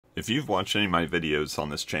If you've watched any of my videos on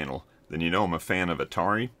this channel, then you know I'm a fan of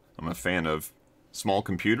Atari. I'm a fan of small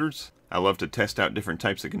computers. I love to test out different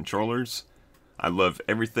types of controllers. I love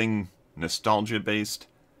everything nostalgia based,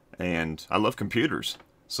 and I love computers.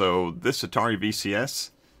 So this Atari VCS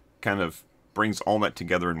kind of brings all that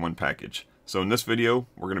together in one package. So in this video,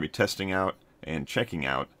 we're going to be testing out and checking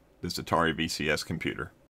out this Atari VCS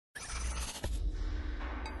computer.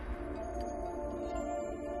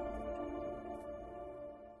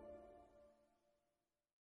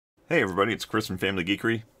 Hey everybody, it's Chris from Family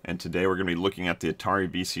Geekery, and today we're going to be looking at the Atari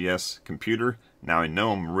VCS computer. Now I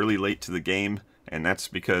know I'm really late to the game, and that's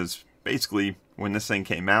because basically when this thing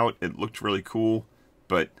came out it looked really cool,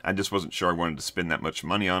 but I just wasn't sure I wanted to spend that much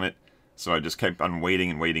money on it, so I just kept on waiting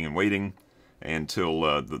and waiting and waiting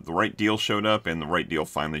until the right deal showed up, and the right deal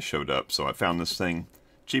finally showed up. So I found this thing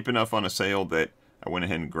cheap enough on a sale that I went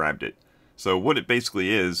ahead and grabbed it. So what it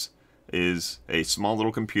basically is a small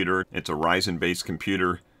little computer. It's a Ryzen based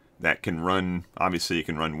computer that can run, obviously it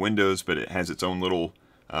can run Windows, but it has its own little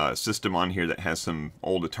system on here that has some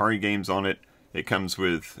old Atari games on it. It comes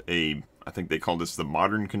with I think they call this the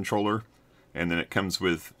modern controller, and then it comes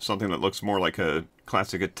with something that looks more like a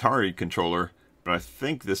classic Atari controller, but I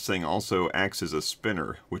think this thing also acts as a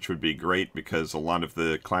spinner, which would be great because a lot of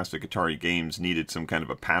the classic Atari games needed some kind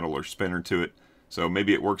of a paddle or spinner to it. So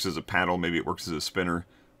maybe it works as a paddle, maybe it works as a spinner.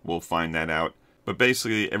 We'll find that out. But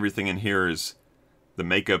basically everything in here is the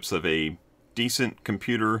makeups of a decent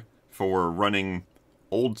computer for running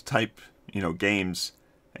old type, games,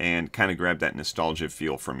 and kind of grab that nostalgia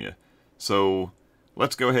feel from you. So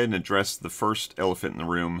let's go ahead and address the first elephant in the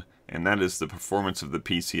room, and that is the performance of the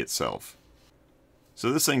PC itself.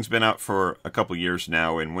 So this thing's been out for a couple years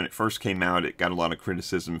now, and when it first came out it got a lot of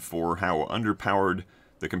criticism for how underpowered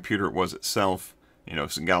the computer was itself.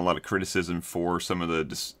 It got a lot of criticism for some of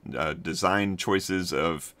the design choices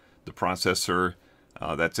of the processor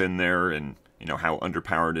that's in there, and how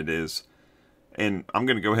underpowered it is. And I'm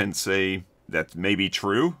going to go ahead and say that may be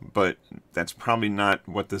true, but that's probably not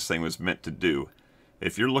what this thing was meant to do.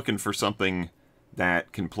 If you're looking for something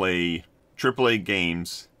that can play AAA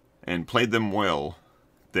games and play them well,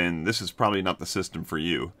 then this is probably not the system for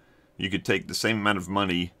you. You could take the same amount of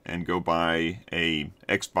money and go buy a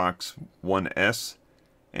Xbox One S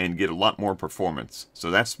and get a lot more performance. So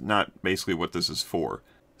that's not basically what this is for.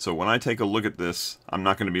 So when I take a look at this, I'm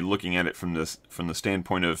not going to be looking at it from the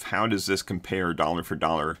standpoint of how does this compare dollar for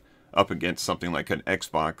dollar up against something like an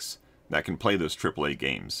Xbox that can play those AAA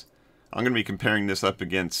games. I'm going to be comparing this up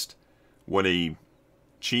against what a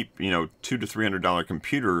cheap, $200 to $300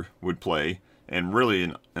 computer would play. And really,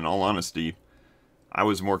 in all honesty, I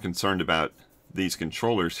was more concerned about these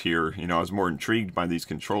controllers here. I was more intrigued by these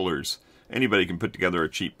controllers. Anybody can put together a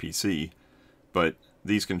cheap PC, but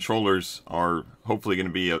these controllers are hopefully going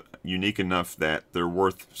to be unique enough that they're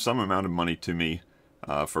worth some amount of money to me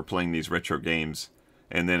for playing these retro games.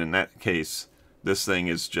 And then in that case, this thing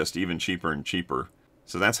is just even cheaper and cheaper.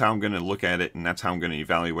 So that's how I'm going to look at it, and that's how I'm going to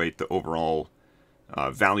evaluate the overall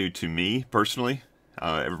value to me personally.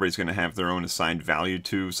 Everybody's going to have their own assigned value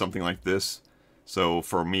to something like this. So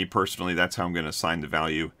for me personally, that's how I'm going to assign the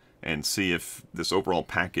value and see if this overall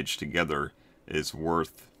package together is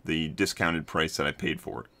worth the discounted price that I paid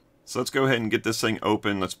for it. So let's go ahead and get this thing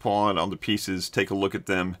open. Let's pull out all the pieces, take a look at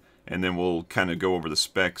them, and then we'll kind of go over the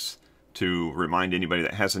specs to remind anybody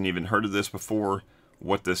that hasn't even heard of this before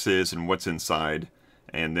what this is and what's inside.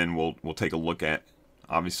 And then we'll take a look at,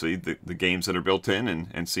 obviously, the games that are built in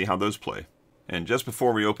and see how those play. And just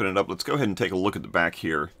before we open it up, let's go ahead and take a look at the back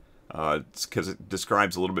here, because it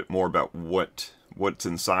describes a little bit more about what's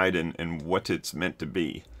inside and what it's meant to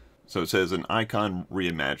be. So it says, an icon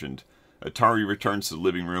reimagined. Atari returns to the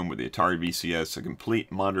living room with the Atari VCS, a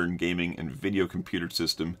complete modern gaming and video computer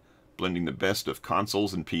system, blending the best of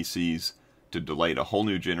consoles and PCs to delight a whole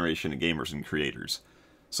new generation of gamers and creators.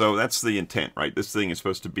 So that's the intent, right? This thing is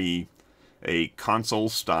supposed to be a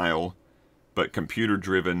console-style, but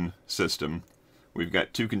computer-driven system. We've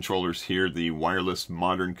got two controllers here, the wireless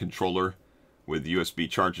modern controller with USB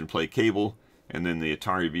charge and play cable, and then the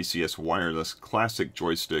Atari VCS wireless classic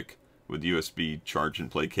joystick with USB charge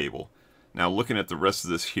and play cable. Now looking at the rest of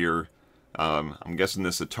this here, I'm guessing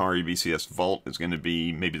this Atari VCS Vault is going to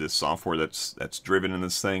be maybe the software that's driven in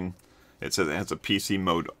this thing. It says it has a PC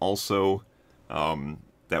mode also,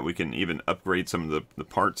 that we can even upgrade some of the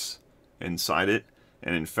parts inside it.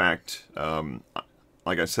 And in fact,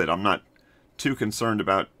 like I said, I'm not too concerned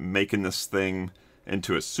about making this thing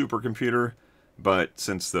into a supercomputer, but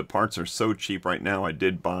since the parts are so cheap right now, I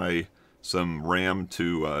did buy some RAM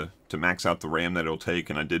to max out the RAM that it'll take,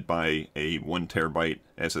 and I did buy a 1 terabyte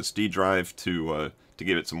SSD drive to to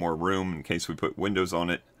give it some more room in case we put windows on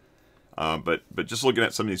it. But just looking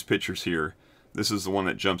at some of these pictures here, this is the one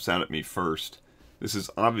that jumps out at me first. This is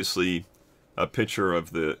obviously a picture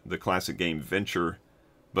of the classic game Venture,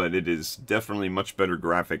 but it is definitely much better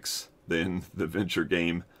graphics than the Venture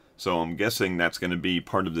game. So I'm guessing that's going to be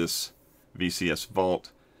part of this VCS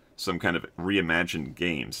Vault, some kind of reimagined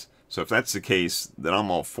games. So if that's the case, then I'm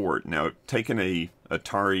all for it. Now, taking a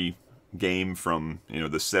Atari game from, the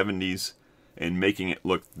 70s and making it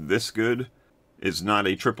look this good is not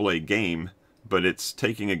a AAA game, but it's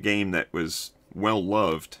taking a game that was well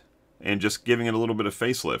loved and just giving it a little bit of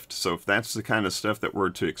facelift. So if that's the kind of stuff that we're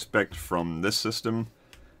to expect from this system,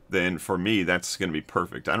 then for me that's going to be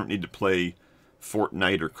perfect. I don't need to play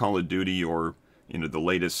Fortnite or Call of Duty or the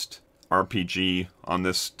latest RPG on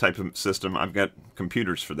this type of system. I've got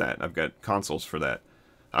computers for that. I've got consoles for that.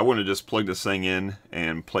 I want to just plug this thing in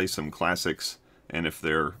and play some classics, and if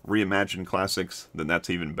they're reimagined classics, then that's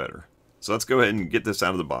even better. So let's go ahead and get this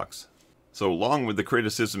out of the box. So along with the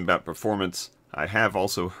criticism about performance, I have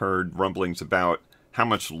also heard rumblings about how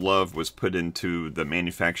much love was put into the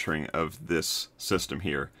manufacturing of this system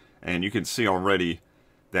here. And you can see already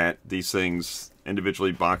that these things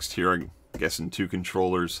individually boxed here, I'm guessing 2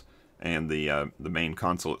 controllers and the main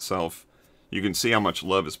console itself, you can see how much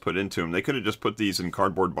love is put into them. They could have just put these in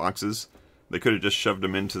cardboard boxes. They could have just shoved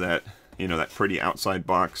them into that, that pretty outside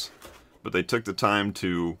box. But they took the time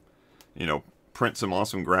to, print some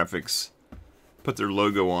awesome graphics, put their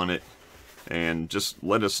logo on it, and just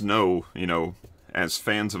let us know, as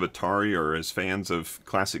fans of Atari or as fans of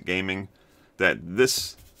classic gaming, that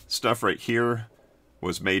this stuff right here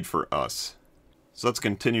was made for us. So let's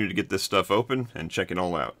continue to get this stuff open and check it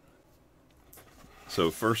all out. So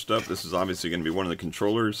first up, this is obviously going to be one of the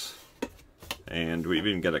controllers, and we've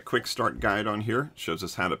even got a quick start guide on here. It shows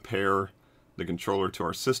us how to pair the controller to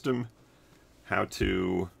our system, how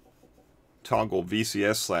to toggle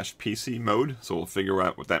VCS/PC mode, so we'll figure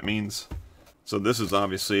out what that means. So this is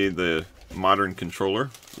obviously the modern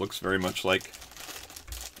controller. Looks very much like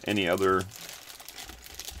any other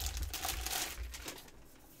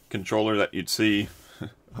controller that you'd see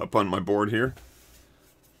up on my board here.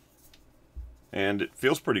 And it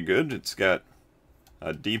feels pretty good. It's got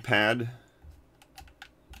a D-pad,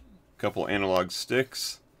 a couple analog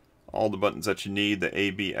sticks, all the buttons that you need, the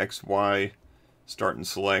A, B, X, Y, start and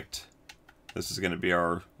select. This is going to be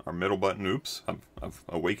our middle button. Oops, I've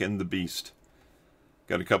awakened the beast.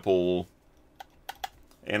 Got a couple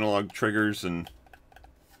analog triggers and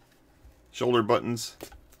shoulder buttons.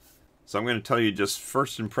 So I'm going to tell you just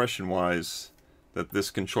first impression wise that this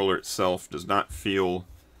controller itself does not feel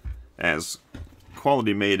as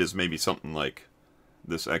quality made as maybe something like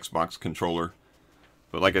this Xbox controller.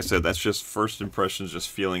 But like I said, that's just first impressions, just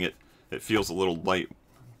feeling it. It feels a little light,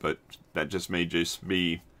 but that just may just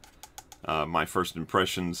be my first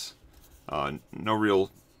impressions. No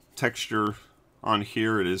real texture on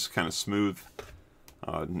here. It is kind of smooth.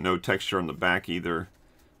 No texture on the back either.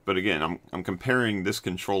 But again, I'm comparing this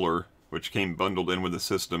controller, which came bundled in with the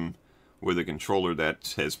system, with a controller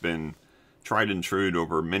that has been tried and true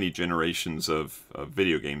over many generations of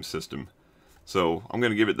video game system. So I'm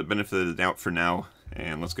going to give it the benefit of the doubt for now,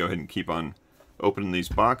 and let's go ahead and keep on opening these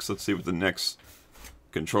boxes. Let's see what the next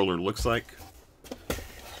controller looks like.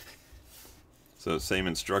 So same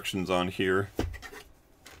instructions on here.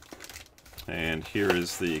 And here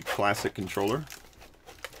is the classic controller.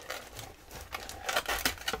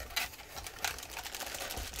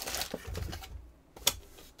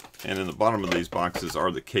 And in the bottom of these boxes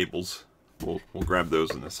are the cables. We'll grab those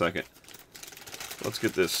in a second. Let's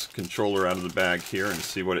get this controller out of the bag here and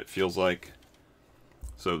see what it feels like.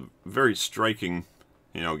 So very striking,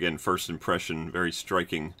 again, first impression, very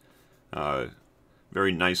striking,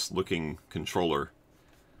 very nice looking controller.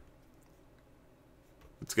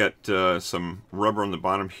 It's got some rubber on the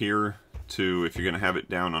bottom here to, if you're going to have it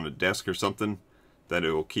down on a desk or something, that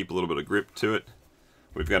it will keep a little bit of grip to it.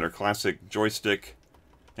 We've got our classic joystick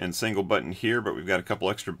and single button here, but we've got a couple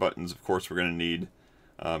extra buttons. Of course, we're going to need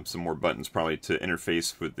some more buttons probably to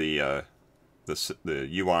interface with the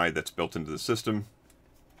UI that's built into the system.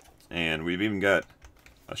 And we've even got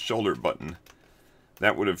a shoulder button.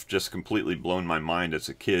 That would have just completely blown my mind as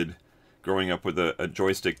a kid, growing up with a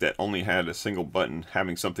joystick that only had a single button.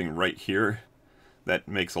 Having something right here, that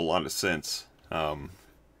makes a lot of sense.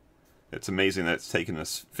 It's amazing that it's taken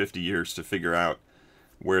us 50 years to figure out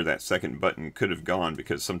where that second button could have gone,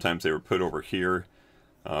 because sometimes they were put over here,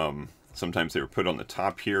 sometimes they were put on the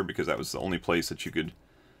top here, because that was the only place that you could,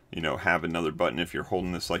 have another button if you're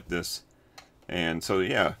holding this like this. And so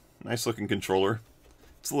yeah, nice looking controller.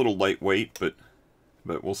 It's a little lightweight, but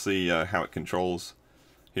we'll see how it controls.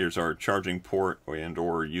 Here's our charging port, and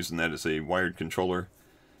or using that as a wired controller.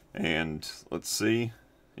 And let's see.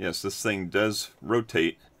 Yes, this thing does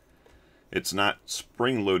rotate. It's not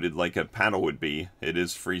spring-loaded like a paddle would be. It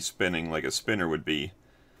is free spinning like a spinner would be.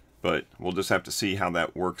 But we'll just have to see how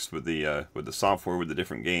that works with the software, with the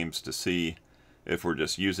different games, to see if we're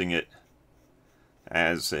just using it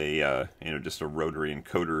as a just a rotary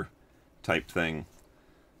encoder type thing.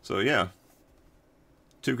 So yeah,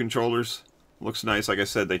 2 controllers. Looks nice. Like I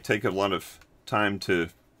said, they take a lot of time to,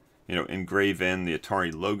 engrave in the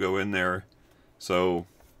Atari logo in there. So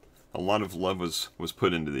a lot of love was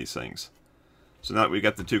put into these things. So now that we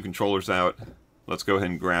got the 2 controllers out, let's go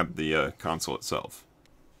ahead and grab the console itself.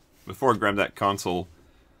 Before I grab that console,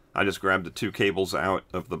 I just grabbed the 2 cables out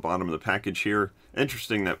of the bottom of the package here.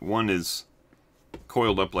 Interesting that one is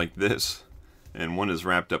coiled up like this, and one is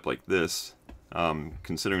wrapped up like this,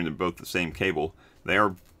 considering they're both the same cable. They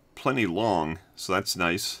are plenty long, so that's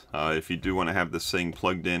nice. If you do want to have this thing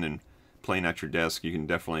plugged in and playing at your desk, you can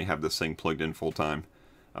definitely have this thing plugged in full time.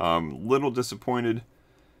 Little disappointed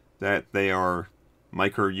that they are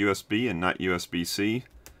micro USB and not USB-C,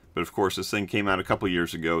 but of course this thing came out a couple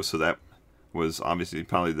years ago, so that was obviously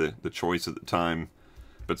probably the choice at the time.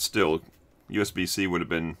 But still, USB-C would have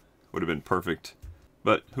been perfect.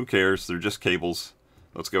 But who cares? They're just cables.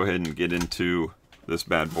 Let's go ahead and get into this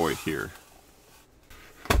bad boy here.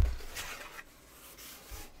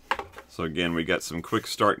 So again, we got some quick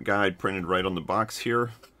start guide printed right on the box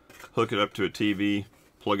here. Hook it up to a TV,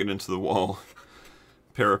 plug it into the wall,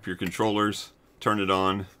 pair up your controllers, turn it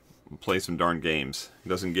on, and play some darn games. It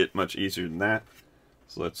doesn't get much easier than that.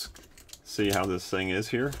 So let's see how this thing is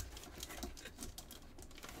here.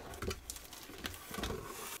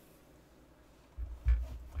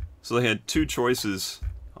 So they had 2 choices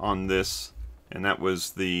on this, and that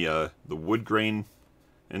was the wood grain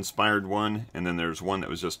inspired one, and then there's one that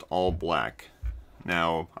was just all black.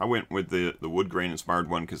 Now I went with the wood grain inspired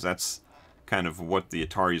one because that's kind of what the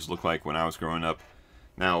Ataris looked like when I was growing up.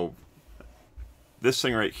 Now this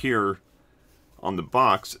thing right here on the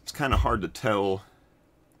box, it's kind of hard to tell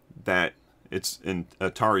that it's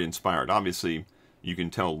Atari inspired. Obviously you can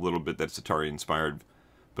tell a little bit that it's Atari inspired,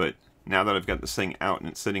 but now that I've got this thing out and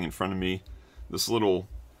it's sitting in front of me, this little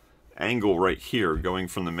angle right here going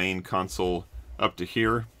from the main console up to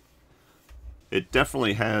here, it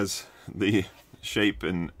definitely has the shape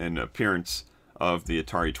and appearance of the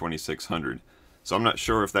Atari 2600. So I'm not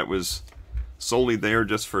sure if that was solely there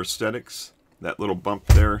just for aesthetics, that little bump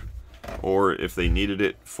there, or if they needed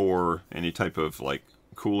it for any type of like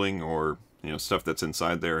cooling or stuff that's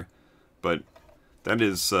inside there. But that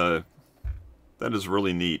is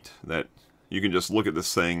really neat that you can just look at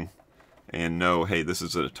this thing and know, hey, this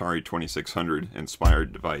is an Atari 2600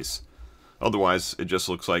 inspired device. Otherwise, it just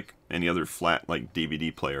looks like any other flat like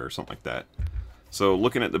DVD player or something like that. So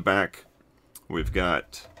looking at the back, we've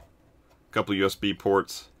got a couple USB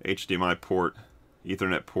ports, HDMI port,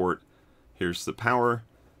 Ethernet port. Here's the power,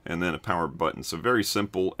 and then a power button. So very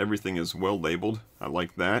simple. Everything is well labeled. I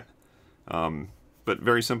like that. But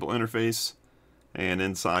very simple interface. And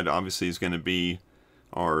inside, obviously, is going to be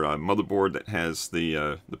our motherboard that has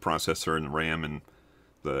the processor and the RAM and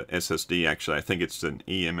the SSD. Actually, I think it's an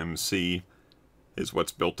eMMC is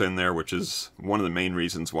what's built in there, which is one of the main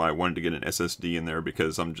reasons why I wanted to get an SSD in there,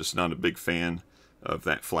 because I'm just not a big fan of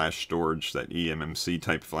that flash storage, that eMMC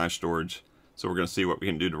type flash storage. So we're going to see what we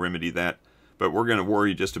can do to remedy that. But we're going to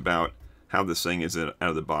worry just about how this thing is out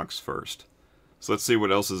of the box first. So let's see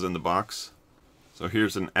what else is in the box. So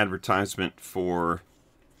here's an advertisement for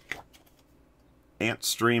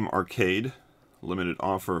AntStream Arcade, limited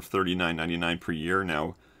offer of $39.99 per year.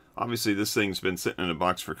 Now, obviously this thing's been sitting in a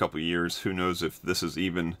box for a couple of years. Who knows if this is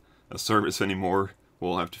even a service anymore?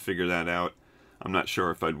 We'll have to figure that out. I'm not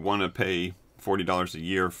sure if I'd want to pay $40 a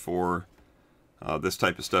year for this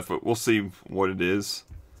type of stuff, but we'll see what it is.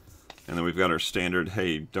 And then we've got our standard,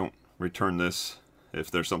 hey, don't return this.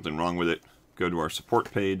 If there's something wrong with it, go to our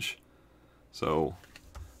support page. So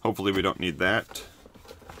hopefully we don't need that.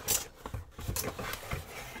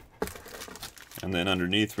 And then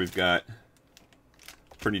underneath we've got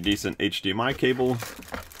pretty decent HDMI cable,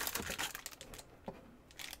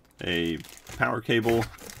 a power cable,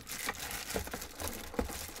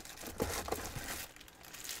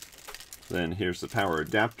 then here's the power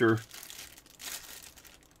adapter.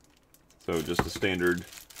 So just a standard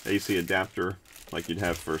AC adapter like you'd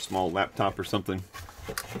have for a small laptop or something.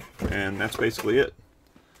 And that's basically it.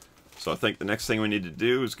 So I think the next thing we need to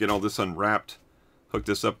do is get all this unwrapped, hook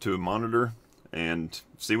this up to a monitor, and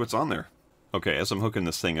see what's on there. Okay, as I'm hooking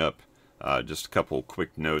this thing up, just a couple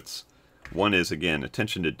quick notes. One is, again,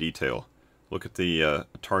 attention to detail. look at the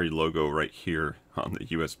Atari logo right here on the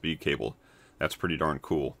USB cable. That's pretty darn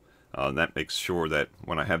cool. That makes sure that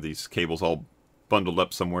when I have these cables all bundled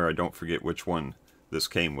up somewhere, I don't forget which one this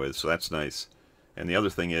came with, so that's nice. And the other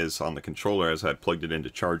thing is, on the controller, as I plugged it in to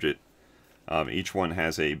charge it, each one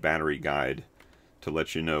has a battery guide to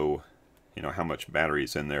let you know how much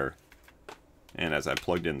battery's in there. And as I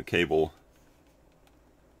plugged in the cable,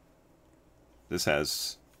 this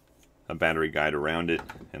has a battery guide around it,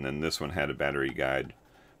 and then this one had a battery guide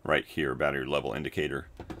right here, battery level indicator.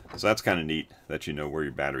 So that's kind of neat that you know where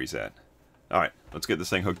your battery's at. Alright, let's get this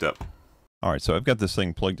thing hooked up. Alright, so I've got this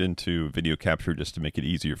thing plugged into video capture just to make it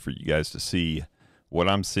easier for you guys to see what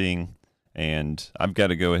I'm seeing, and I've got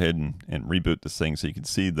to go ahead and reboot this thing so you can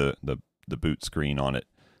see the boot screen on it.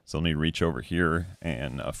 So let me reach over here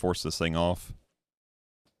and force this thing off.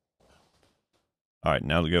 Alright,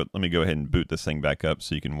 now let me go ahead and boot this thing back up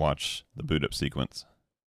so you can watch the boot up sequence.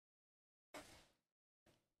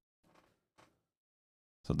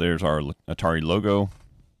 So there's our Atari logo.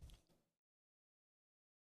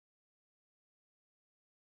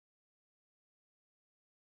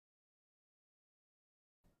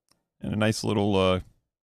 And a nice little,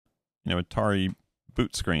 Atari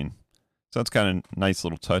boot screen. So that's kind of a nice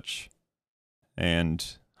little touch. And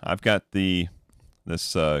I've got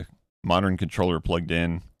this modern controller plugged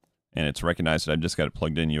in, and it's recognized that I've just got it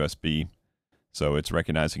plugged in USB. So it's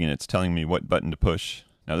recognizing and it's telling me what button to push.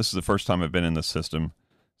 Now this is the first time I've been in this system,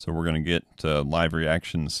 so we're going to get live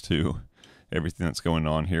reactions to everything that's going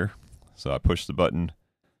on here. So I push the button.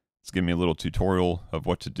 It's giving me a little tutorial of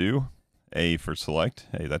what to do. A for select.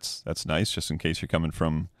 Hey, that's nice, just in case you're coming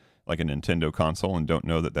from like a Nintendo console and don't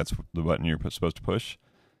know that that's the button you're supposed to push.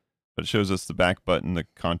 But it shows us the back button, the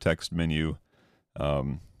context menu,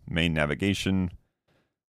 main navigation,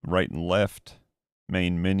 right and left,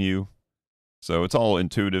 main menu. So it's all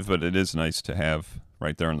intuitive, but it is nice to have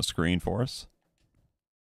right there on the screen for us.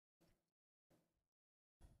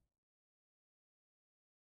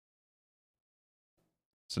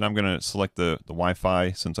 So now I'm going to select the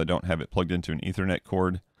Wi-Fi since I don't have it plugged into an Ethernet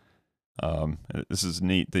cord. This is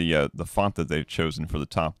neat. The font that they've chosen for the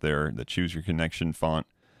top there, the Choose Your Connection font,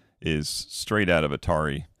 is straight out of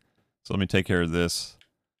Atari. So let me take care of this,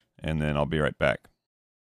 and then I'll be right back.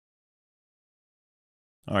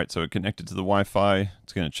 Alright, so it connected to the Wi-Fi.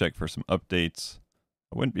 It's going to check for some updates.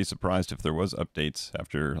 I wouldn't be surprised if there was updates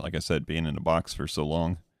after, like I said, being in a box for so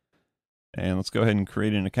long. And let's go ahead and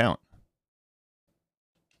create an account.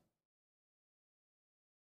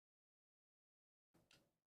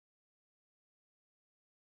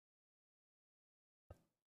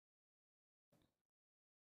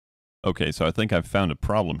 Okay, so I think I've found a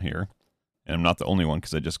problem here, and I'm not the only one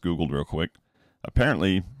because I just Googled real quick.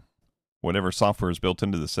 Apparently, whatever software is built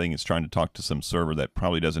into this thing is trying to talk to some server that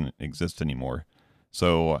probably doesn't exist anymore.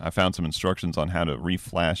 So I found some instructions on how to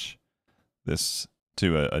reflash this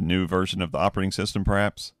to a new version of the operating system,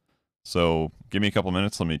 perhaps. So give me a couple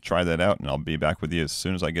minutes, let me try that out, and I'll be back with you as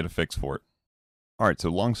soon as I get a fix for it. Alright, so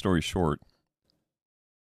long story short,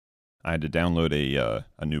 I had to download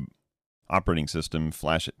a new operating system,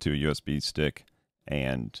 flash it to a USB stick,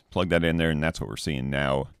 and plug that in there, and that's what we're seeing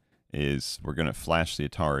now. Is we're going to flash the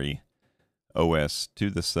Atari OS to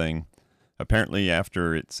this thing. Apparently,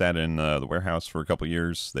 after it sat in the warehouse for a couple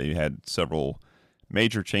years, they had several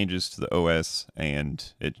major changes to the OS,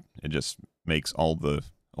 and it just makes all the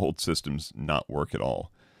old systems not work at all.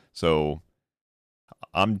 So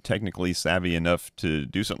I'm technically savvy enough to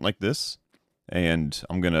do something like this, and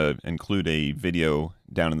I'm going to include a video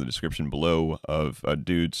down in the description below of a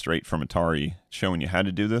dude straight from Atari showing you how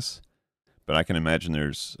to do this. But I can imagine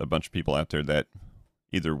there's a bunch of people out there that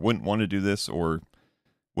either wouldn't want to do this or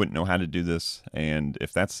wouldn't know how to do this. And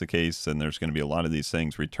if that's the case, then there's going to be a lot of these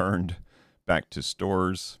things returned back to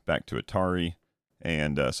stores, back to Atari.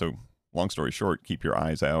 And so long story short, keep your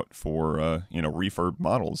eyes out for, refurb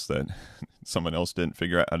models that someone else didn't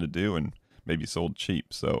figure out how to do and maybe sold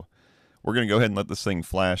cheap. So we're going to go ahead and let this thing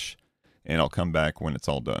flash, and I'll come back when it's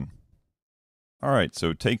all done. All right,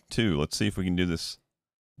 so take two. Let's see if we can do this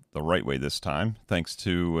the right way this time. Thanks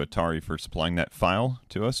to Atari for supplying that file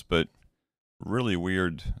to us, but really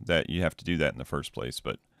weird that you have to do that in the first place.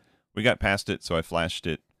 But we got past it, so I flashed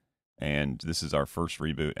it, and this is our first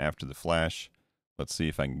reboot after the flash. Let's see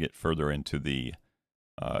if I can get further into the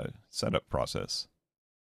setup process.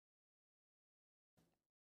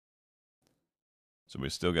 So we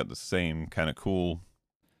still got the same kind of cool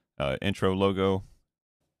intro logo,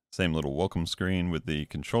 same little welcome screen with the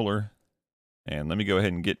controller. And let me go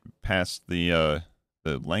ahead and get past the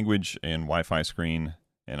language and Wi-Fi screen,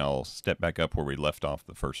 and I'll step back up where we left off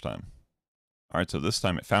the first time. Alright, so this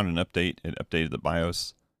time it found an update, it updated the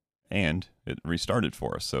BIOS, and it restarted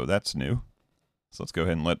for us, so that's new. So let's go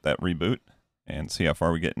ahead and let that reboot and see how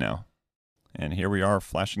far we get now. And here we are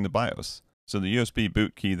flashing the BIOS. So the USB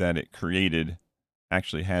boot key that it created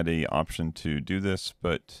actually had a option to do this,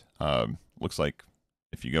 but looks like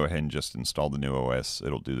if you go ahead and just install the new OS,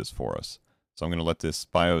 it'll do this for us. So I'm going to let this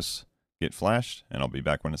BIOS get flashed, and I'll be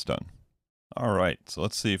back when it's done. Alright, so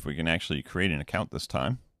let's see if we can actually create an account this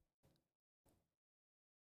time.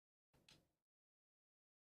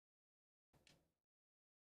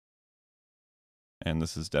 And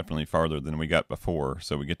this is definitely farther than we got before,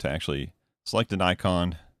 so we get to actually select an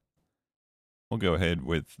icon. We'll go ahead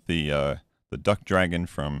with the duck dragon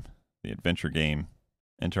from the adventure game.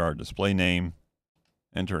 Enter our display name,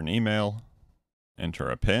 enter an email, enter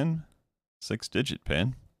a PIN, 6-digit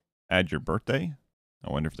PIN, add your birthday.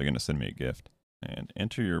 I wonder if they're going to send me a gift. And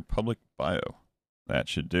enter your public bio. That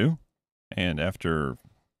should do. And after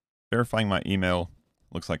verifying my email,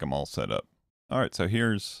 looks like I'm all set up. Alright, so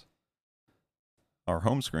here's our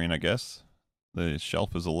home screen, I guess. The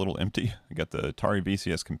shelf is a little empty. I got the Atari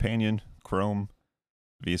VCS Companion, Chrome,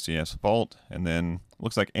 VCS Vault, and then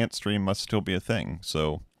looks like AntStream must still be a thing.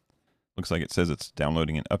 So looks like it says it's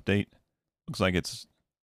downloading an update. Looks like it's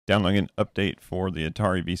downloading an update for the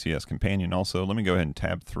Atari VCS Companion also. Let me go ahead and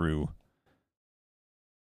tab through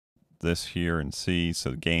this here and see.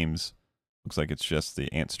 So the games, looks like it's just the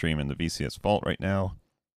AntStream and the VCS Vault right now.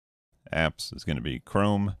 Apps is going to be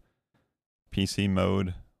Chrome, PC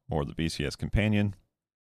mode, or the VCS Companion.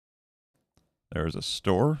 There's a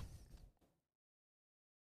store,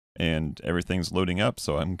 and everything's loading up,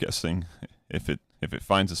 so I'm guessing if it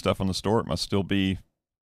finds the stuff on the store, it must still be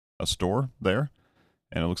a store there.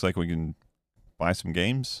 And it looks like we can buy some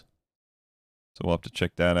games, so we'll have to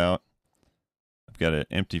check that out. I've got an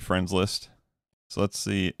empty friends list, so let's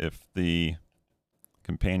see if the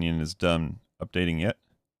Companion is done updating yet.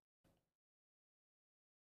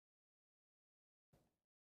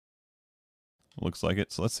 Looks like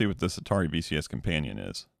it. So let's see what this Atari VCS Companion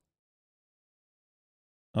is.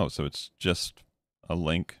 Oh, so it's just a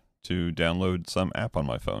link to download some app on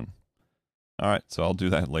my phone. Alright, so I'll do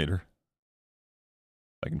that later.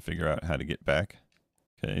 I can figure out how to get back.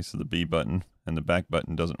 Okay, so the B button and the back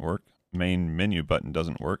button doesn't work. Main menu button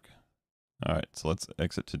doesn't work. Alright, so let's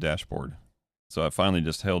exit to dashboard. So I finally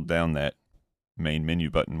just held down that main menu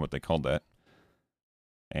button, what they called that.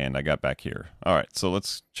 And I got back here. Alright, so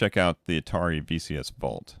let's check out the Atari VCS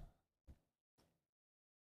Vault.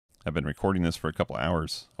 I've been recording this for a couple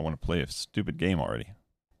hours. I want to play a stupid game already.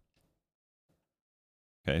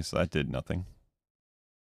 Okay, so that did nothing.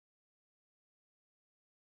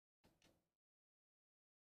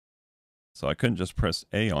 So I couldn't just press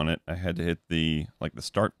A on it. I had to hit the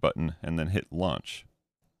start button and then hit launch.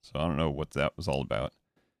 So I don't know what that was all about.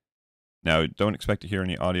 Now, don't expect to hear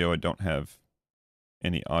any audio. I don't have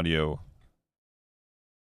any audio.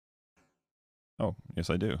 Oh, yes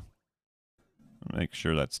I do. Make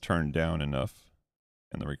sure that's turned down enough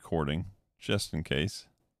in the recording, just in case.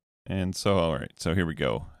 And so, alright, so here we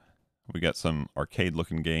go. We got some arcade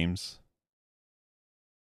looking games.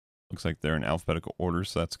 Looks like they're in alphabetical order,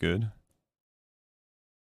 so that's good.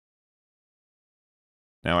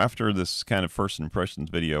 Now after this kind of first impressions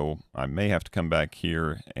video, I may have to come back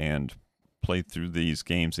here and play through these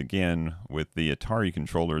games again with the Atari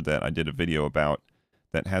controller that I did a video about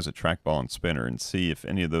that has a trackball and spinner, and see if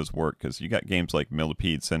any of those work, because you got games like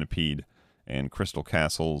Millipede, Centipede, and Crystal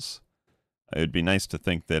Castles. It'd be nice to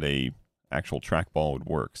think that a actual trackball would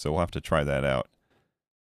work, so we'll have to try that out.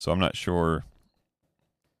 So I'm not sure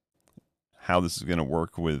how this is going to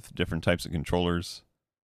work with different types of controllers,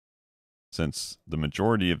 since the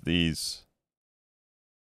majority of these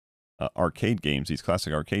arcade games, these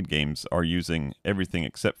classic arcade games, are using everything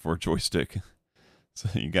except for a joystick. So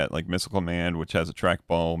you got like Missile Command, which has a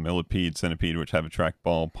trackball, Millipede, Centipede, which have a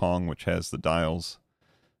trackball, Pong, which has the dials.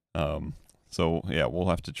 So yeah, we'll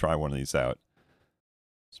have to try one of these out.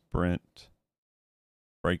 Sprint,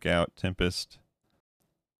 Breakout, Tempest,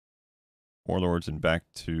 Warlords, and back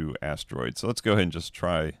to Asteroid. So let's go ahead and just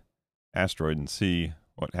try Asteroid and see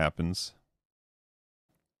what happens.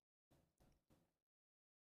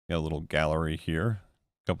 Got a little gallery here,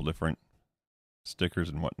 a couple different stickers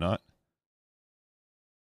and whatnot.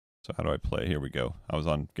 So how do I play? Here we go. I was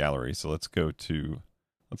on gallery, so let's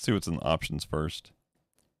see what's in the options first.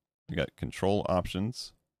 We got control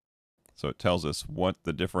options. So it tells us what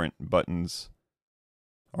the different buttons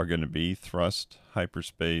are going to be. Thrust,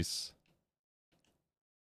 hyperspace,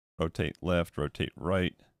 rotate left, rotate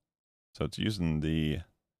right. So it's using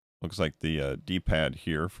looks like the D-pad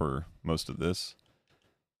here for most of this.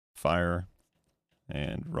 Fire.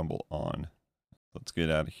 and rumble on. Let's get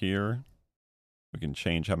out of here. We can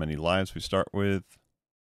change how many lives we start with.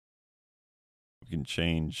 We can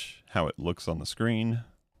change how it looks on the screen.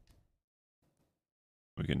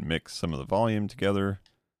 We can mix some of the volume together.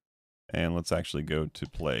 And let's actually go to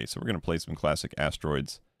play. So we're going to play some classic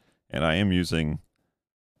Asteroids. And I am using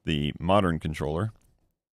the modern controller.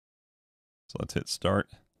 So let's hit start.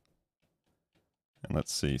 And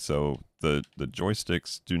let's see. So the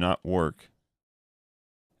joysticks do not work.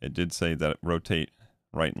 It did say that rotate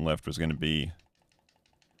right and left was going to be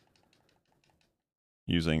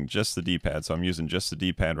using just the D-pad. So I'm using just the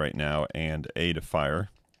D-pad right now and A to fire.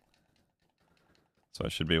 So I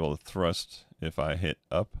should be able to thrust if I hit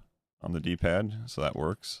up on the D-pad. So that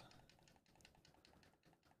works.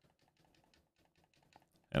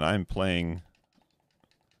 And I'm playing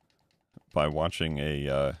by watching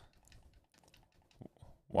the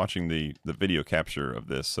video capture of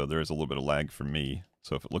this, so there is a little bit of lag for me.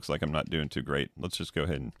 So if it looks like I'm not doing too great, let's just go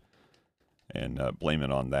ahead and blame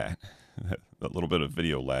it on that. That little bit of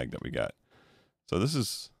video lag that we got. So this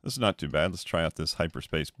is not too bad. Let's try out this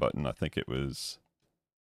hyperspace button. I think it was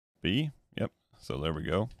B. Yep. So there we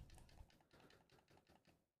go.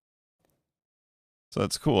 So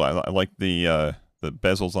that's cool. I like the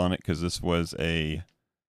bezels on it because this was a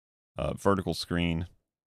vertical screen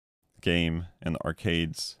game in the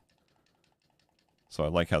arcades. So I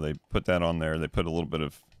like how they put that on there. They put a little bit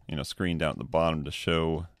of screen down at the bottom to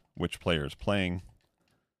show which player is playing.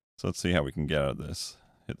 So let's see how we can get out of this.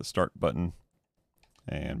 Hit the start button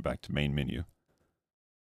and back to main menu.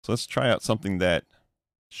 So let's try out something that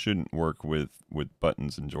shouldn't work with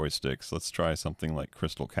buttons and joysticks. Let's try something like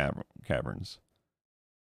Crystal Caverns.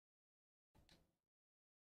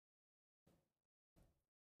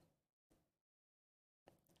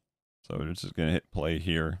 So we're just going to hit play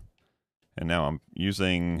here. And now I'm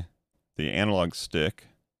using the analog stick.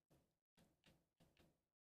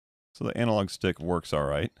 So the analog stick works all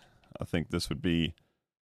right. I think this would be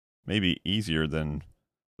maybe easier than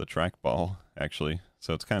the trackball, actually.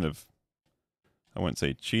 So it's kind of, I wouldn't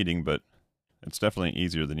say cheating, but it's definitely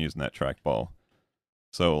easier than using that trackball.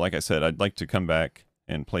 So like I said, I'd like to come back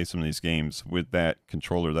and play some of these games with that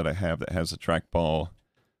controller that I have that has a trackball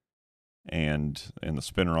and the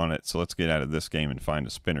spinner on it. So let's get out of this game and find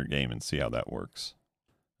a spinner game and see how that works.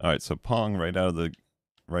 All right, so Pong right out of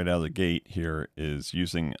the gate here is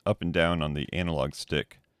using up and down on the analog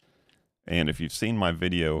stick. And if you've seen my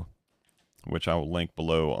video, which I will link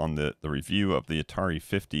below on the review of the Atari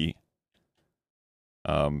 50,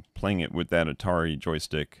 playing it with that Atari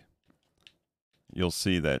joystick, you'll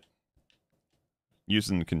see that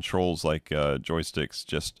using controls like joysticks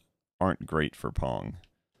just aren't great for Pong.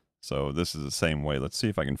 So this is the same way. Let's see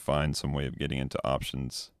if I can find some way of getting into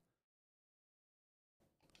options.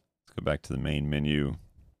 Let's go back to the main menu.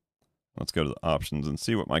 Let's go to the options and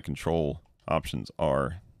see what my control options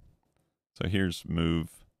are. So here's move,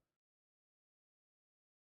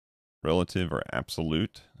 relative or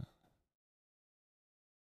absolute.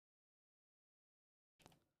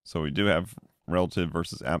 So we do have relative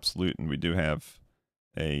versus absolute, and we do have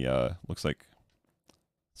a, looks like,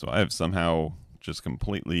 so I have somehow just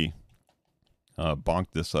completely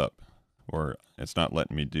bonked this up, or it's not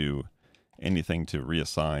letting me do anything to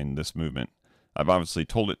reassign this movement. I've obviously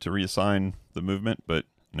told it to reassign the movement, but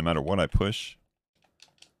no matter what I push,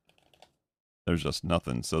 there's just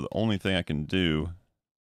nothing. So the only thing I can do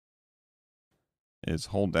is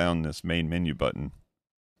hold down this main menu button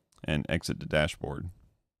and exit the dashboard.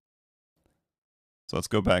 So let's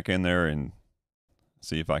go back in there and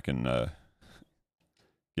see if I can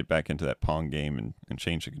get back into that Pong game and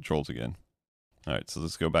change the controls again. All right, so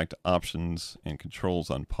let's go back to options and controls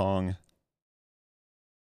on Pong.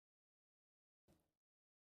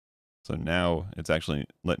 So now it's actually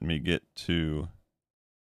letting me get to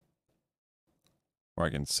where I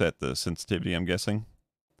can set the sensitivity, I'm guessing.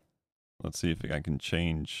 Let's see if I can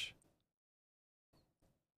change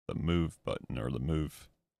the move button or the move.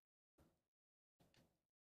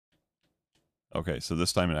 Okay, so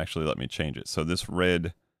this time it actually let me change it. So this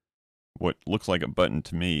red, what looks like a button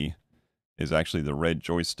to me, is actually the red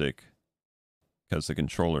joystick, because the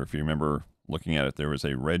controller, if you remember looking at it, there was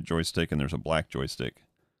a red joystick and there's a black joystick.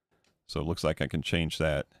 So it looks like I can change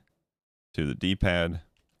that to the D-pad,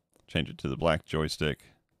 change it to the black joystick.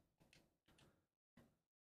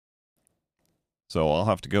 So I'll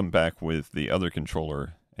have to come back with the other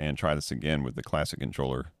controller and try this again with the classic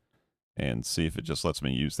controller and see if it just lets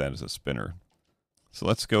me use that as a spinner. So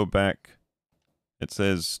let's go back. It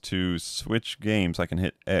says to switch games, I can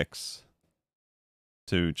hit X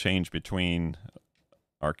to change between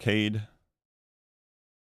arcade,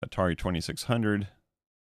 Atari 2600,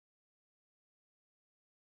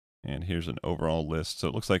 And here's an overall list. So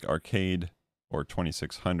it looks like arcade or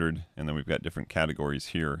 2600, and then we've got different categories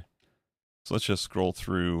here. So let's just scroll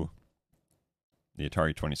through the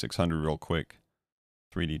Atari 2600 real quick.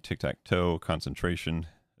 3D tic-tac-toe, concentration,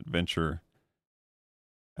 adventure,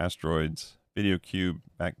 asteroids, video cube,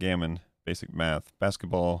 backgammon, basic math,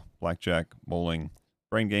 basketball, blackjack, bowling,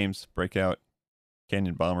 brain games, breakout,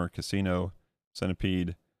 canyon bomber, casino,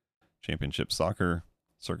 centipede, championship soccer,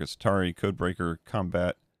 circus Atari, codebreaker,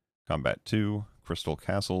 combat, combat 2, crystal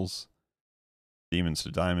castles, demons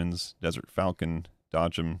to diamonds, desert falcon,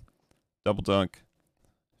 dodge 'em, double dunk,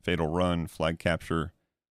 fatal run, flag capture,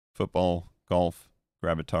 football, golf,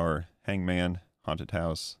 Gravatar, Hangman, Haunted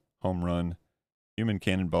House, Home Run, Human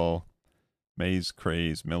Cannonball, Maze,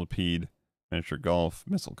 Craze, Millipede, Miniature Golf,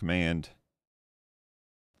 Missile Command.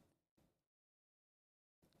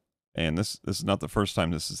 And this is not the first time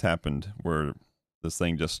this has happened where this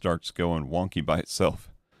thing just starts going wonky by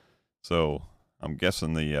itself. So I'm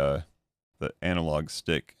guessing the analog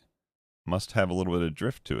stick must have a little bit of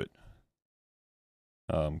drift to it.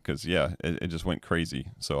 Because, yeah, it just went crazy.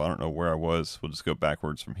 So I don't know where I was. We'll just go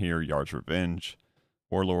backwards from here. Yard's Revenge,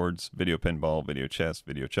 Warlords, Video Pinball, Video Chess,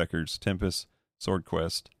 Video Checkers, Tempest, Sword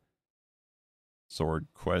Quest.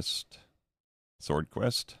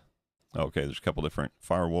 Okay, there's a couple different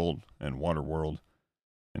Fire World and Water World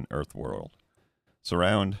and Earth World.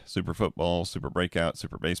 Surround, Super Football, Super Breakout,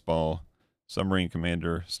 Super Baseball, Submarine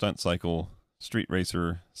Commander, Stunt Cycle, Street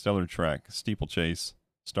Racer, Stellar Track, Steeplechase,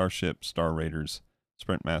 Starship, Star Raiders,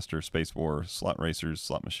 Sprint Master, Space War, Slot Racers,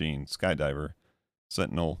 Slot Machine, Skydiver,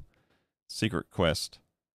 Sentinel, Secret Quest,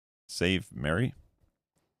 Save Mary,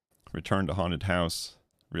 Return to Haunted House,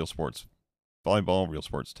 Real Sports Volleyball, Real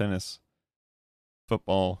Sports Tennis,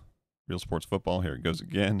 Football, Real Sports Football, here it goes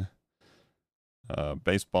again,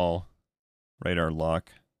 Baseball, Radar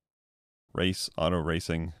Lock, Race, Auto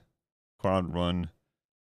Racing, Quad Run,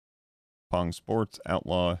 Pong Sports,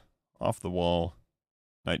 Outlaw, Off the Wall,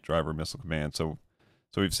 Night Driver, Missile Command. So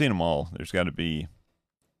we've seen them all. There's got to be,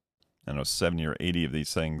 I don't know, 70 or 80 of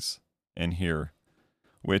these things in here,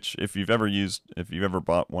 which if you've ever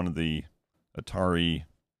bought one of the Atari,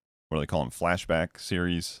 what do they call them, flashback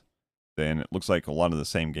series, then it looks like a lot of the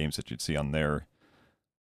same games that you'd see on there.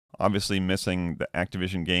 Obviously missing the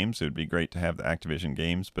Activision games. It would be great to have the Activision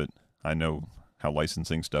games, but I know how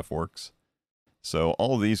licensing stuff works. So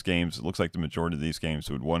all of these games, it looks like the majority of these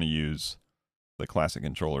games would want to use the classic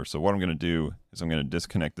controller. So what I'm going to do is I'm going to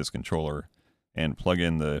disconnect this controller and plug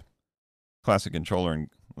in the classic controller, and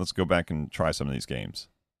let's go back and try some of these games.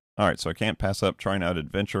 All right, so I can't pass up trying out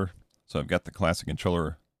Adventure. So I've got the classic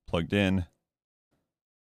controller plugged in.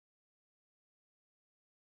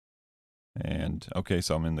 And okay,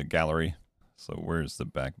 so I'm in the gallery. So where's the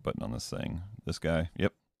back button on this thing? This guy?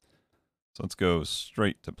 Yep. So let's go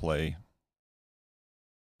straight to play.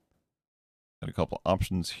 Got a couple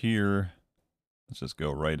options here. Let's just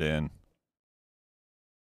go right in.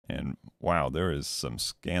 And wow, there is some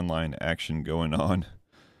scanline action going on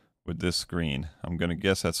with this screen. I'm going to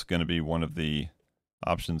guess that's going to be one of the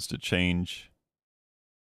options to change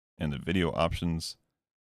and the video options.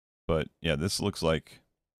 But yeah, this looks like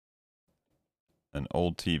an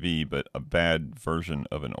old TV, but a bad version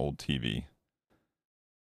of an old TV.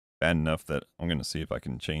 Bad enough that I'm going to see if I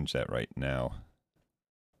can change that right now.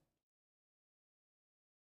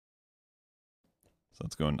 So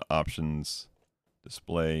let's go into options,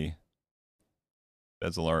 display,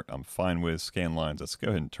 bezel art, I'm fine with. Scan lines, let's go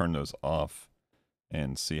ahead and turn those off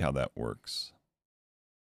and see how that works.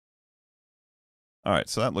 All right,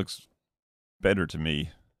 so that looks better to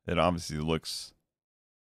me. It obviously looks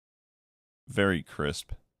very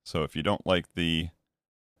crisp. So if you don't like the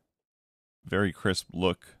very crisp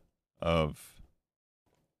look of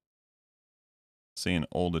seeing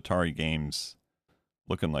old Atari games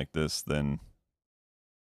looking like this, then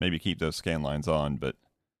maybe keep those scan lines on. But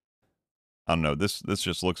I don't know, this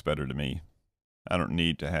just looks better to me. I don't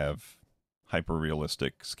need to have hyper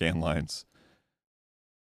realistic scan lines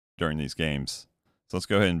during these games. So let's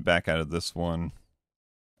go ahead and back out of this one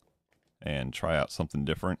and try out something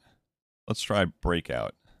different. Let's try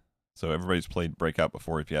Breakout. So everybody's played Breakout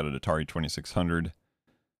before if you had an Atari 2600.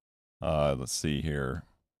 Let's see here.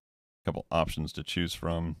 A couple options to choose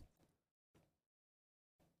from.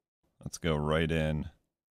 Let's go right in.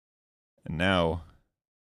 And now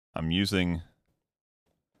I'm using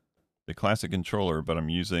the classic controller, but I'm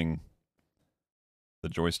using the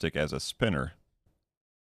joystick as a spinner.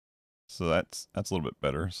 So that's a little bit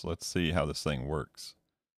better. So let's see how this thing works.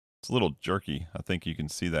 It's a little jerky. I think you can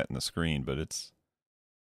see that in the screen, but it's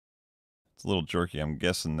a little jerky. I'm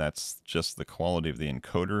guessing that's just the quality of the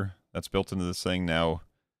encoder that's built into this thing. Now,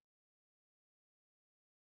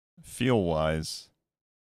 feel-wise,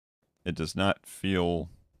 it does not feel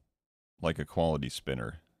like a quality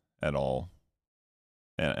spinner at all.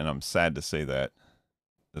 And I'm sad to say that.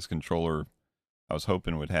 This controller, I was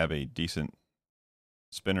hoping would have a decent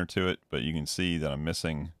spinner to it, but you can see that I'm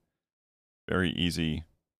missing very easy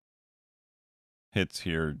hits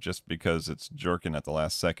here just because it's jerking at the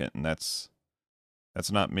last second, and that's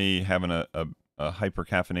not me having a hyper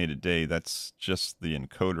caffeinated day. That's just the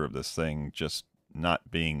encoder of this thing just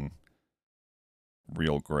not being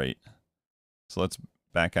real great. So let's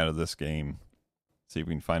back out of this game, see if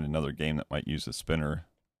we can find another game that might use a spinner.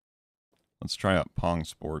 Let's try out Pong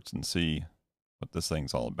Sports and see what this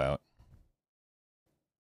thing's all about.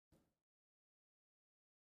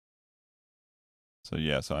 So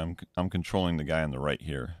yeah, so I'm controlling the guy on the right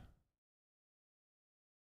here.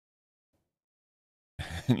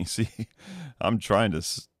 And you see, I'm trying to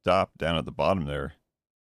stop down at the bottom there,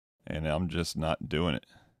 and I'm just not doing it.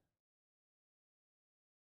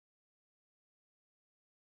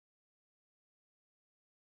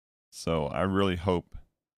 So I really hope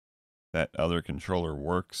that other controller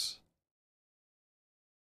works,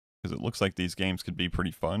 because it looks like these games could be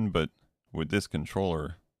pretty fun, but with this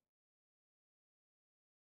controller,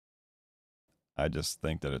 I just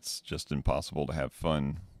think that it's just impossible to have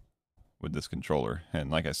fun with this controller. And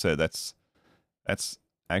like I said, that's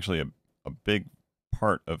actually a big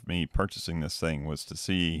part of me purchasing this thing, was to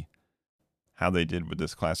see how they did with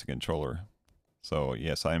this classic controller. So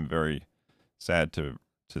yes, I am very sad to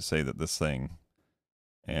say that this thing,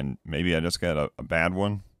 and maybe I just got a bad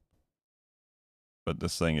one, but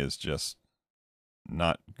this thing is just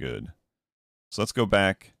not good. So let's go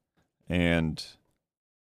back, and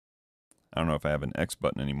I don't know if I have an X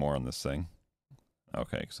button anymore on this thing.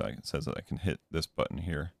 Okay, so it says that I can hit this button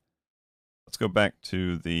here. Let's go back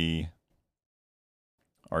to the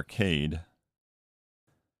arcade,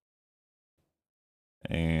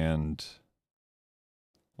 and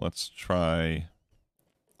let's try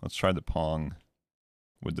the Pong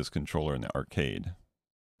with this controller in the arcade.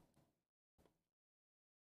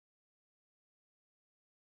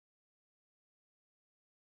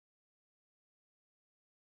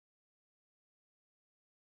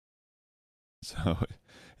 So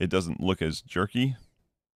it doesn't look as jerky.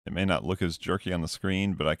 It may not look as jerky on the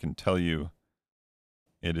screen, but I can tell you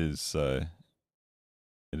it is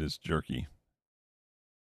jerky.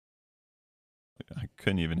 I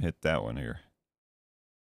couldn't even hit that one here.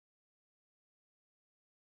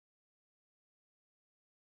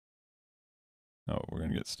 Oh, we're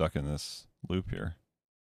going to get stuck in this loop here.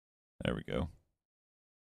 There we go.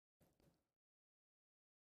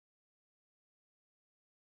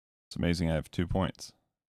 It's amazing I have 2 points.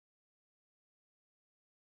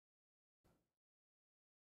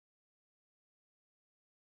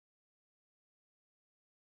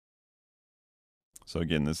 So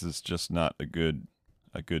again, this is just not a good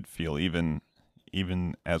feel. Even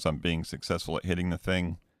as I'm being successful at hitting the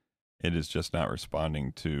thing, it is just not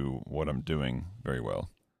responding to what I'm doing very well.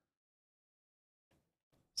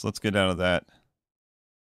 So let's get out of that.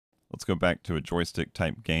 Let's go back to a joystick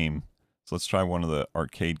type game. So let's try one of the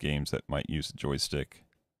arcade games that might use a joystick.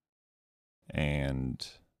 And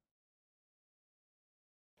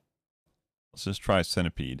let's just try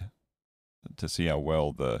Centipede to see how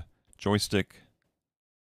well the joystick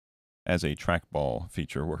as a trackball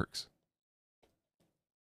feature works.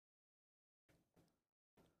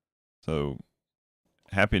 So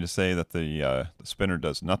happy to say that the spinner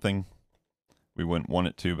does nothing. We wouldn't want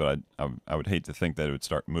it to, but I would hate to think that it would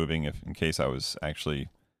start moving in case I was actually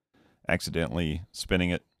accidentally spinning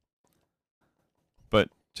it. But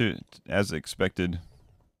as expected,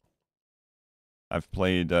 I've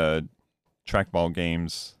played trackball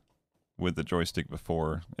games with the joystick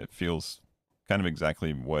before. It feels kind of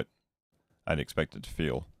exactly what I'd expect it to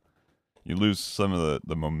feel. You lose some of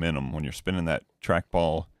the momentum when you're spinning that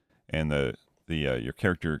trackball, and your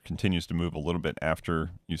character continues to move a little bit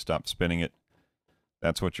after you stop spinning it.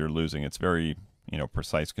 That's what you're losing. It's very,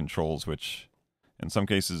 precise controls, which in some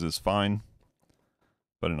cases is fine,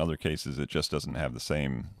 but in other cases it just doesn't have the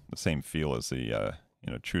same feel as the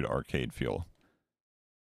true to arcade feel.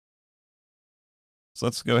 So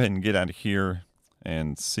let's go ahead and get out of here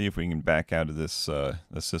and see if we can back out of this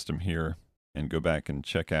system here and go back and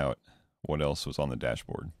check out what else was on the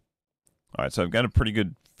dashboard. All right, so I've got a pretty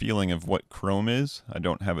good feeling of what Chrome is. I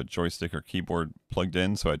don't have a joystick or keyboard plugged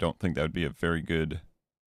in, so I don't think that would be a very good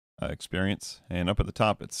experience. And up at the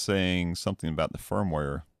top, it's saying something about the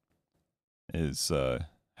firmware has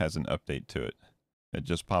an update to it. It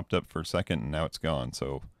just popped up for a second, and now it's gone.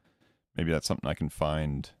 So maybe that's something I can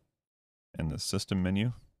find in the system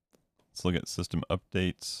menu. Let's look at system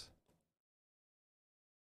updates.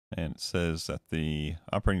 And it says that the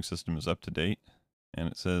operating system is up to date, and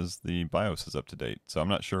it says the BIOS is up to date. So I'm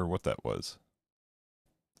not sure what that was.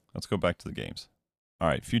 Let's go back to the games. All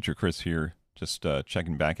right, Future Chris here, just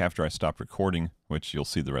checking back after I stopped recording, which you'll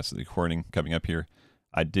see the rest of the recording coming up here.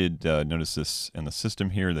 I did notice this in the system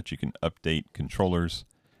here that you can update controllers,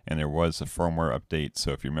 and there was a firmware update.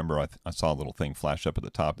 So if you remember, I saw a little thing flash up at the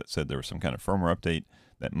top that said there was some kind of firmware update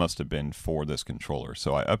that must have been for this controller.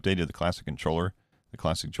 So I updated the classic controller, the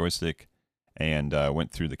classic joystick, and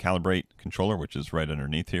went through the calibrate controller, which is right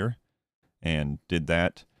underneath here, and did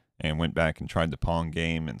that, and went back and tried the Pong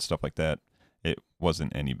game and stuff like that. It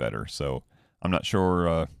wasn't any better. So I'm not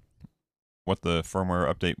sure what the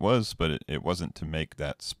firmware update was, but it wasn't to make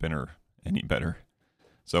that spinner any better.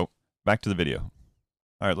 So back to the video.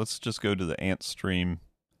 All right, let's just go to the Ant Stream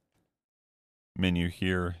menu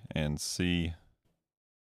here and see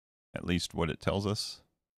at least what it tells us.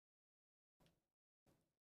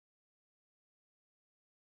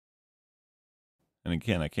 And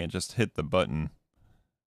again, I can't just hit the button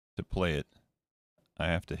to play it. I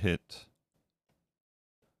have to hit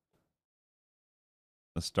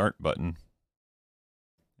the start button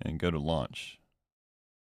and go to launch.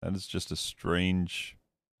 That is just a strange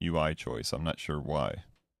UI choice. I'm not sure why.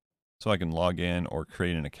 So I can log in or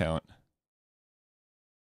create an account.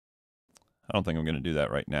 I don't think I'm going to do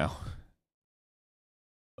that right now.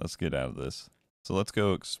 Let's get out of this. So let's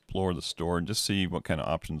go explore the store and just see what kind of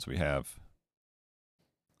options we have.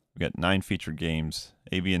 We got 9 featured games: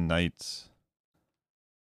 Avian Nights,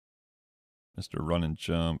 Mr. Run and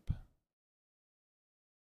Jump.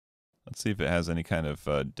 Let's see if it has any kind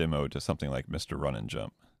of demo to something like Mr. Run and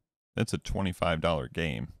Jump. It's a $25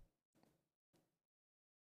 game.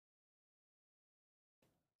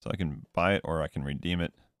 So I can buy it or I can redeem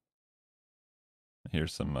it.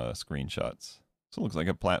 Here's some screenshots. So it looks like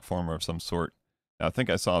a platformer of some sort. Now, I think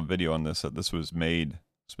I saw a video on this that this was made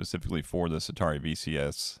specifically for this Atari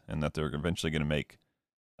VCS, and that they're eventually going to make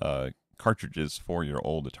cartridges for your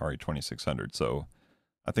old Atari 2600. So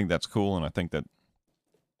I think that's cool, and I think that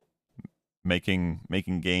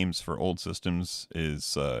making games for old systems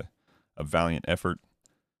is a valiant effort.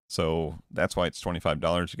 So that's why it's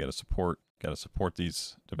 $25. You got to support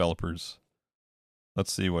these developers.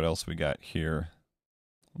 Let's see what else we got here.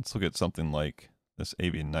 Let's look at something like this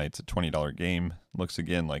Avian Nights, a $20 game. Looks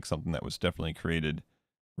again like something that was definitely created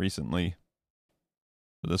recently.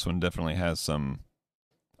 But this one definitely has some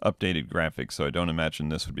updated graphics, so I don't imagine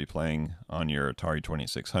this would be playing on your Atari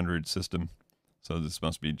 2600 system. So this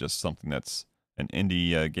must be just something that's an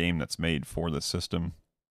indie game that's made for the system.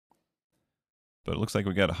 But it looks like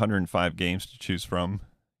we got 105 games to choose from.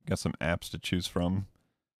 Got some apps to choose from.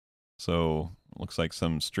 So it looks like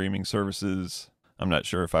some streaming services. I'm not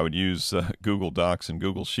sure if I would use Google Docs and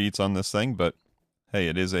Google Sheets on this thing, but hey,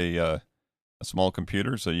 it is a small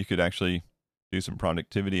computer, so you could actually do some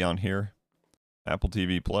productivity on here. Apple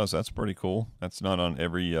TV Plus, that's pretty cool. That's not on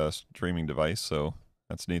every streaming device, so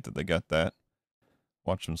that's neat that they got that.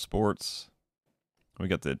 Watch some sports. We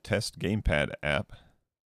got the Test Gamepad app,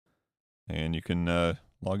 and you can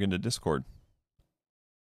log into Discord.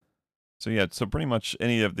 So yeah, so pretty much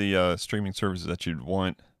any of the streaming services that you'd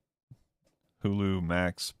want: Hulu,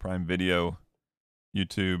 Max, Prime Video,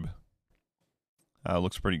 YouTube.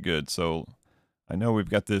 Looks pretty good. So I know we've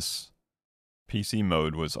got this PC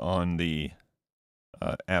mode was on the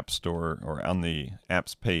App Store, or on the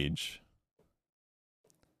apps page.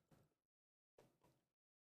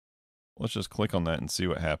 Let's just click on that and see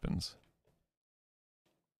what happens.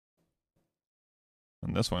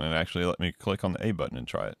 And this one, it actually let me click on the A button and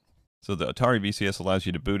try it. So the Atari VCS allows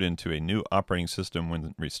you to boot into a new operating system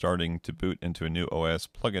when restarting. To boot into a new OS,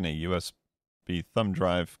 plug in a USB thumb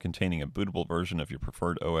drive containing a bootable version of your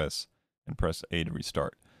preferred OS and press A to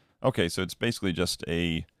restart. Okay, so it's basically just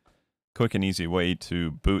a quick and easy way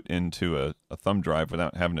to boot into a thumb drive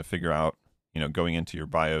without having to figure out, going into your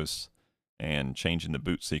BIOS and changing the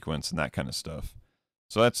boot sequence and that kind of stuff.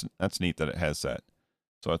 So that's neat that it has that.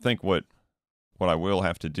 So I think what I will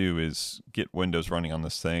have to do is get Windows running on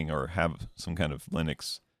this thing, or have some kind of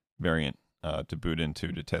Linux variant to boot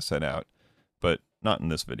into to test that out, but not in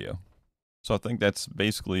this video. So I think that's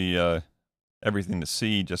basically everything to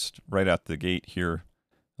see just right out the gate here.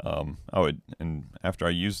 And after I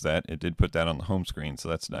used that, it did put that on the home screen, so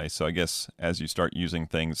that's nice. So I guess as you start using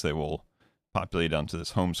things, they will populate onto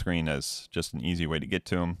this home screen as just an easy way to get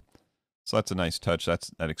to them. So that's a nice touch. That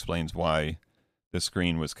explains why this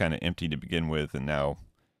screen was kind of empty to begin with, and now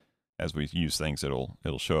as we use things, it'll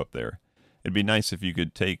show up there. It'd be nice if you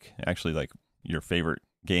could take actually like your favorite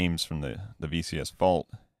games from the VCS vault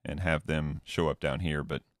and have them show up down here,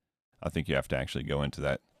 but I think you have to actually go into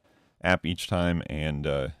that app each time and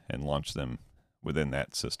launch them within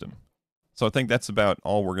that system. So I think that's about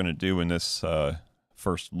all we're going to do in this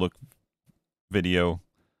first look video.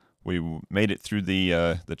 We made it through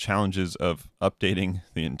the challenges of updating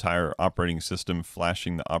the entire operating system,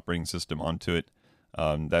 flashing the operating system onto it.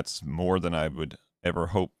 That's more than I would ever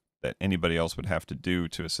hope that anybody else would have to do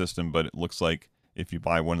to a system, but it looks like if you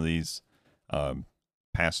buy one of these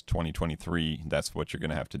past 2023, that's what you're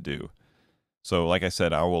going to have to do. So like I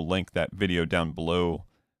said, I will link that video down below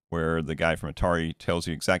where the guy from Atari tells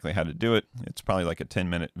you exactly how to do it. It's probably like a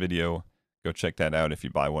 10-minute video. Go check that out if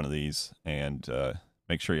you buy one of these, and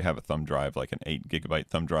make sure you have a thumb drive, like an 8 GB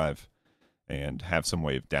thumb drive, and have some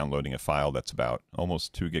way of downloading a file that's about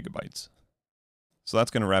almost 2 GB. So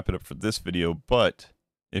that's going to wrap it up for this video, but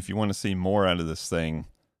if you want to see more out of this thing,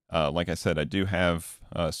 like I said, I do have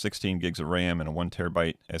 16 gigs of RAM and a 1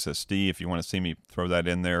 terabyte SSD. If you want to see me throw that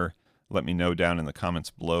in there, let me know down in the comments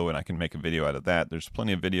below and I can make a video out of that. There's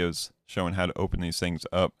plenty of videos showing how to open these things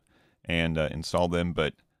up and install them,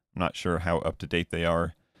 but I'm not sure how up to date they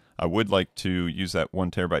are. I would like to use that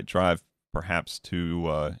 1 terabyte drive perhaps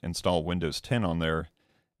to install Windows 10 on there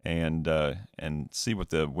and see what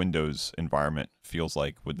the Windows environment feels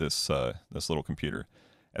like with this this little computer.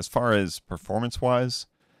 As far as performance-wise,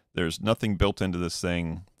 there's nothing built into this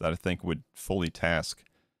thing that I think would fully task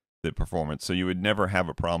the performance. So you would never have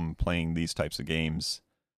a problem playing these types of games,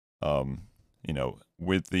 you know,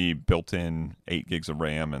 with the built-in 8 gigs of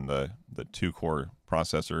RAM and the 2-core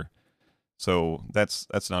processor. So that's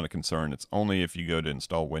not a concern. It's only if you go to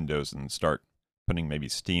install Windows and start putting maybe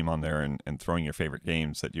Steam on there and throwing your favorite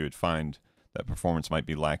games that you would find that performance might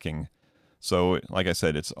be lacking. So like I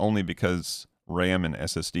said, it's only because RAM and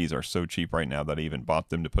SSDs are so cheap right now that I even bought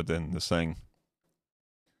them to put in this thing.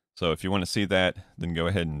 So if you want to see that, then go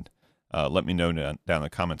ahead and let me know down in the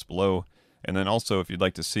comments below. And then also, if you'd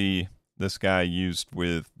like to see this guy used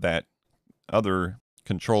with that other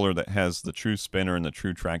controller that has the true spinner and the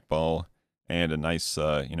true trackball and a nice,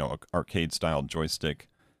 you know, arcade-style joystick,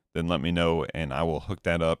 then let me know and I will hook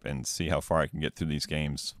that up and see how far I can get through these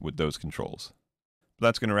games with those controls. But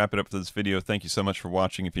that's going to wrap it up for this video. Thank you so much for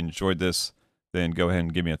watching. If you enjoyed this, then go ahead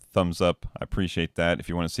and give me a thumbs up. I appreciate that. If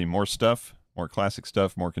you want to see more stuff, more classic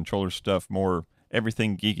stuff, more controller stuff, more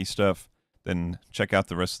everything geeky stuff, then check out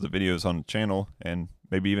the rest of the videos on the channel and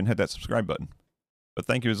maybe even hit that subscribe button. But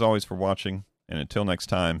thank you as always for watching, and until next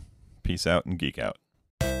time, peace out and geek out.